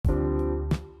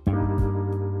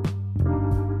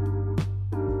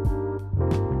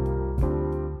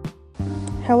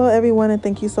Hello, everyone, and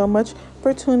thank you so much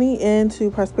for tuning in to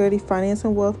Prosperity, Finance,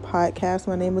 and Wealth podcast.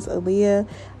 My name is Aaliyah.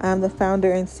 I'm the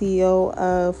founder and CEO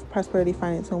of Prosperity,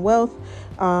 Finance, and Wealth.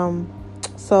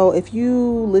 So, if you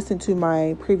listen to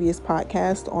my previous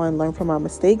podcast on Learn from Our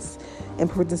Mistakes, in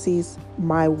parentheses,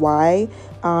 my why,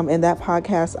 in that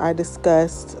podcast, I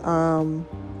discussed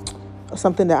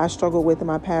something that I struggled with in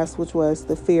my past, which was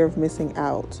the fear of missing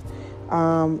out.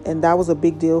 And that was a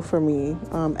big deal for me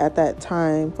at that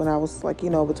time when I was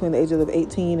between the ages of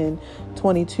 18 and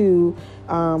 22.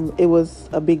 It was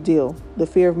a big deal. The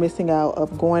fear of missing out,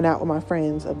 of going out with my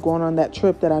friends, of going on that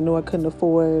trip that I knew I couldn't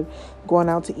afford, going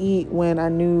out to eat when I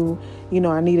knew,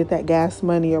 I needed that gas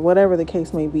money or whatever the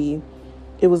case may be.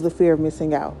 It was the fear of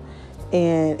missing out.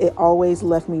 And it always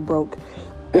left me broke.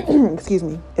 Excuse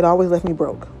me. It always left me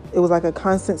broke. It was like a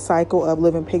constant cycle of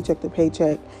living paycheck to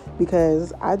paycheck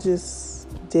because I just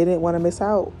didn't want to miss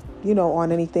out,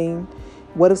 on anything.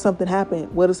 What if something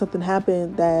happened? What if something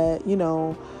happened that,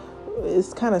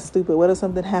 it's kind of stupid? What if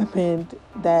something happened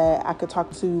that I could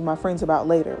talk to my friends about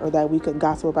later, or that we could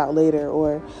gossip about later?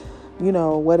 Or,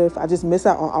 what if I just miss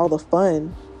out on all the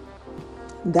fun?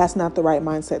 That's not the right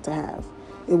mindset to have.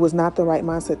 It was not the right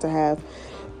mindset to have.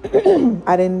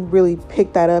 I didn't really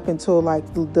pick that up until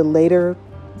the later,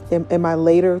 in my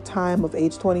later time of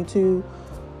age 22,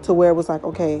 to where it was like,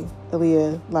 okay,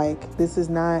 Aaliyah, this is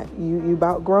not, you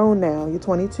about grown now, you're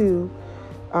 22.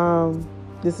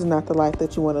 This is not the life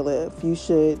that you want to live. You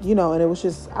should, and it was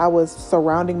just, I was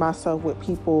surrounding myself with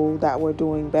people that were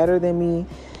doing better than me.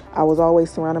 I was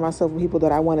always surrounding myself with people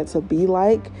that I wanted to be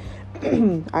like.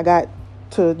 I got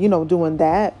to, doing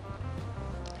that.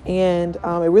 And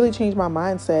it really changed my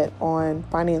mindset on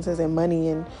finances and money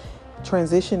and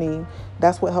transitioning.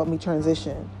 That's what helped me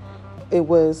transition. It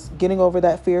was getting over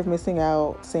that fear of missing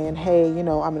out, saying, hey,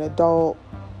 I'm an adult.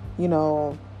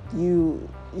 You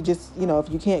just, if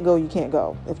you can't go, you can't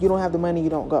go. If you don't have the money, you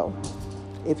don't go.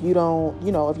 If you don't,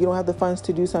 if you don't have the funds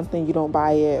to do something, you don't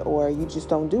buy it, or you just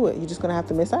don't do it. You're just going to have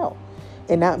to miss out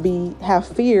and not have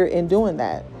fear in doing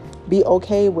that. Be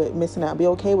okay with missing out. Be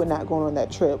okay with not going on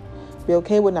that trip. Be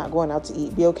okay with not going out to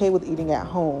eat. Be okay with eating at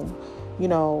home.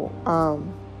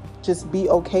 Just be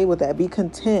okay with that. Be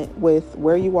content with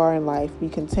where you are in life. Be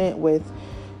content with,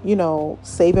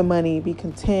 saving money. Be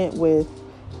content with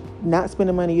not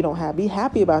spending money you don't have. Be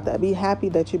happy about that. Be happy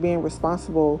that you're being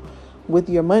responsible with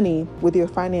your money, with your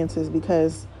finances,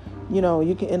 because, you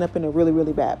can end up in a really,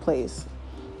 really bad place.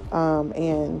 I've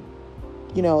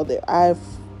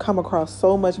come across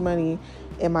so much money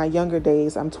in my younger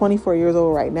days. I'm 24 years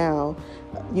old right now.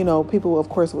 People of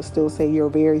course would still say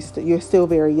you're still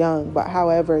very young, but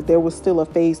however, there was still a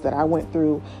phase that I went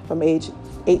through from age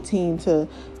 18 to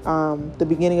the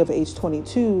beginning of age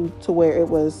 22, to where it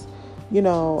was, it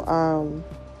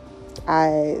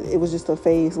was just a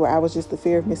phase where I was just the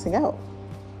fear of missing out,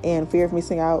 and fear of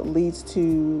missing out leads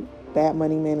to bad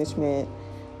money management.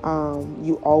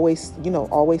 You always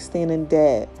staying in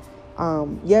debt.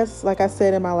 Yes, like I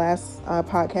said in my last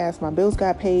podcast, my bills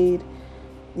got paid.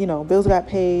 But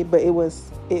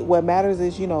what matters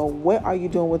is, what are you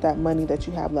doing with that money that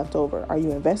you have left over? Are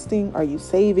you investing? Are you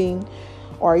saving?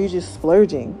 Or are you just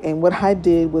splurging? And what I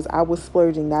did was I was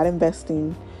splurging, not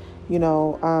investing,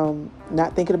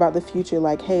 not thinking about the future.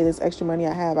 Like, hey, this extra money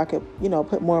I have, I could,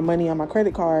 put more money on my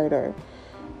credit card, or,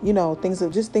 things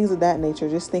of that nature.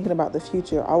 Just thinking about the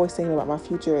future, always thinking about my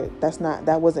future.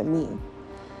 That wasn't me.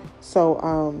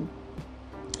 So,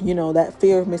 that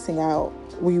fear of missing out,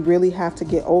 we really have to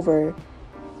get over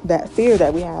that fear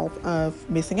that we have of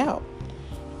missing out.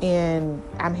 And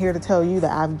I'm here to tell you that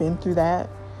I've been through that,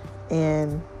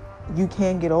 and you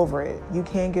can get over it. You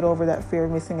can get over that fear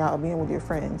of missing out of being with your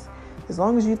friends. As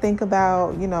long as you think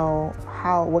about,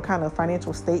 what kind of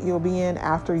financial state you'll be in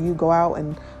after you go out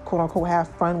and quote unquote have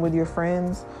fun with your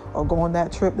friends, or go on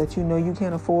that trip that you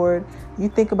can't afford. You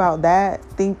think about that.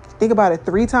 Think about it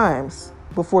 3 times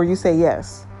before you say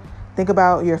yes. Think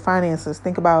about your finances.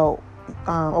 Think about,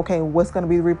 okay, what's going to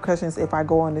be the repercussions if I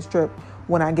go on this trip?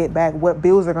 When I get back, what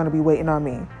bills are going to be waiting on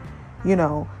me?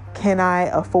 Can I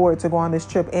afford to go on this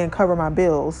trip and cover my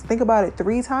bills? Think about it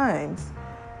 3 times.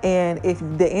 And if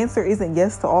the answer isn't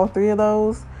yes to all 3 of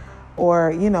those,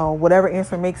 or, whatever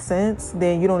answer makes sense,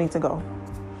 then you don't need to go.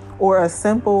 Or a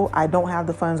simple, I don't have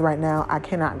the funds right now, I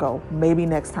cannot go. Maybe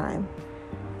next time.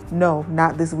 No,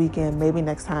 not this weekend. Maybe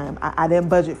next time. I didn't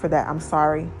budget for that. I'm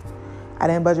sorry. I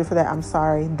didn't budget for that. I'm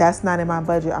sorry. That's not in my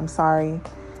budget. I'm sorry.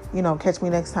 Catch me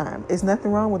next time. There's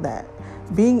nothing wrong with that.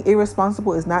 Being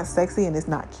irresponsible is not sexy, and it's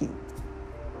not cute.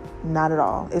 Not at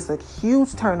all. It's a huge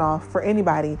turnoff for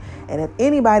anybody. And if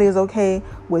anybody is okay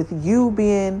with you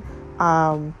being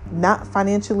not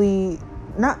financially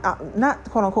not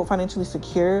quote unquote financially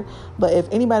secure, but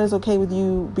if anybody's okay with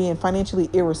you being financially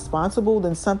irresponsible,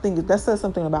 then that says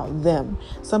something about them.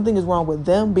 Something is wrong with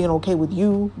them being okay with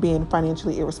you being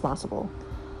financially irresponsible.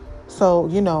 So,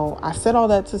 I said all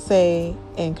that to say,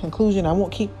 in conclusion, I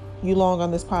won't keep you long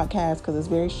on this podcast because it's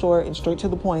very short and straight to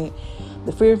the point.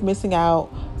 The fear of missing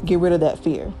out, get rid of that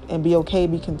fear and be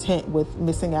content with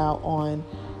missing out on,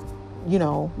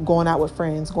 going out with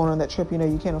friends, going on that trip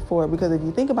you can't afford. Because if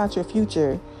you think about your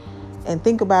future and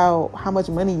think about how much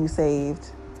money you saved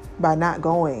by not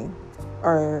going,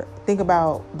 or think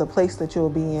about the place that you'll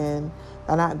be in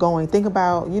by not going, think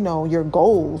about, your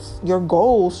goals. Your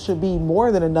goals should be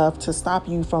more than enough to stop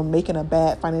you from making a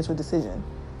bad financial decision.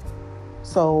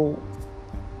 So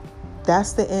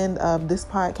that's the end of this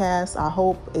podcast. I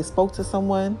hope it spoke to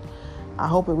someone. I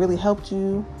hope it really helped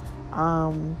you.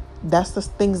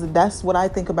 That's what I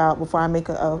think about before I make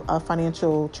a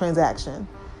financial transaction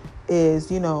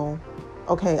is,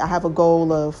 okay, I have a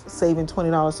goal of saving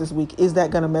 $20 this week. Is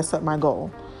that going to mess up my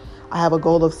goal? I have a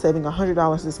goal of saving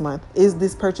 $100 this month. Is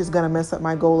this purchase going to mess up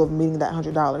my goal of meeting that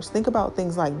 $100? Think about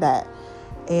things like that.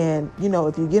 And,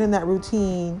 if you get in that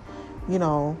routine,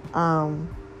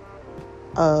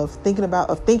 of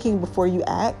thinking before you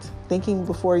act, thinking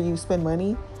before you spend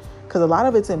money, because a lot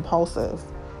of it's impulsive.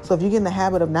 So if you get in the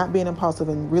habit of not being impulsive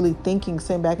and really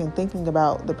sitting back and thinking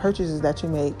about the purchases that you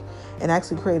make and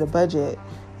actually create a budget,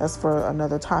 that's for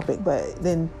another topic. But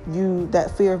then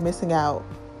that fear of missing out,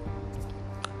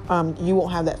 you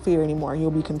won't have that fear anymore.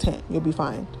 You'll be content. You'll be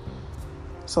fine.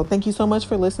 So thank you so much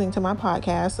for listening to my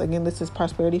podcast. Again, this is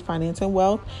Prosperity, Finance, and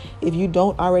Wealth. If you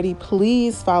don't already,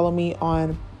 please follow me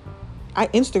on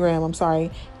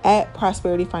Instagram, at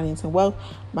Prosperity, Finance, and Wealth.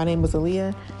 My name is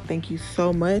Aaliyah. Thank you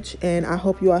so much. And I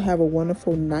hope you all have a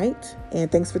wonderful night. And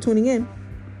thanks for tuning in.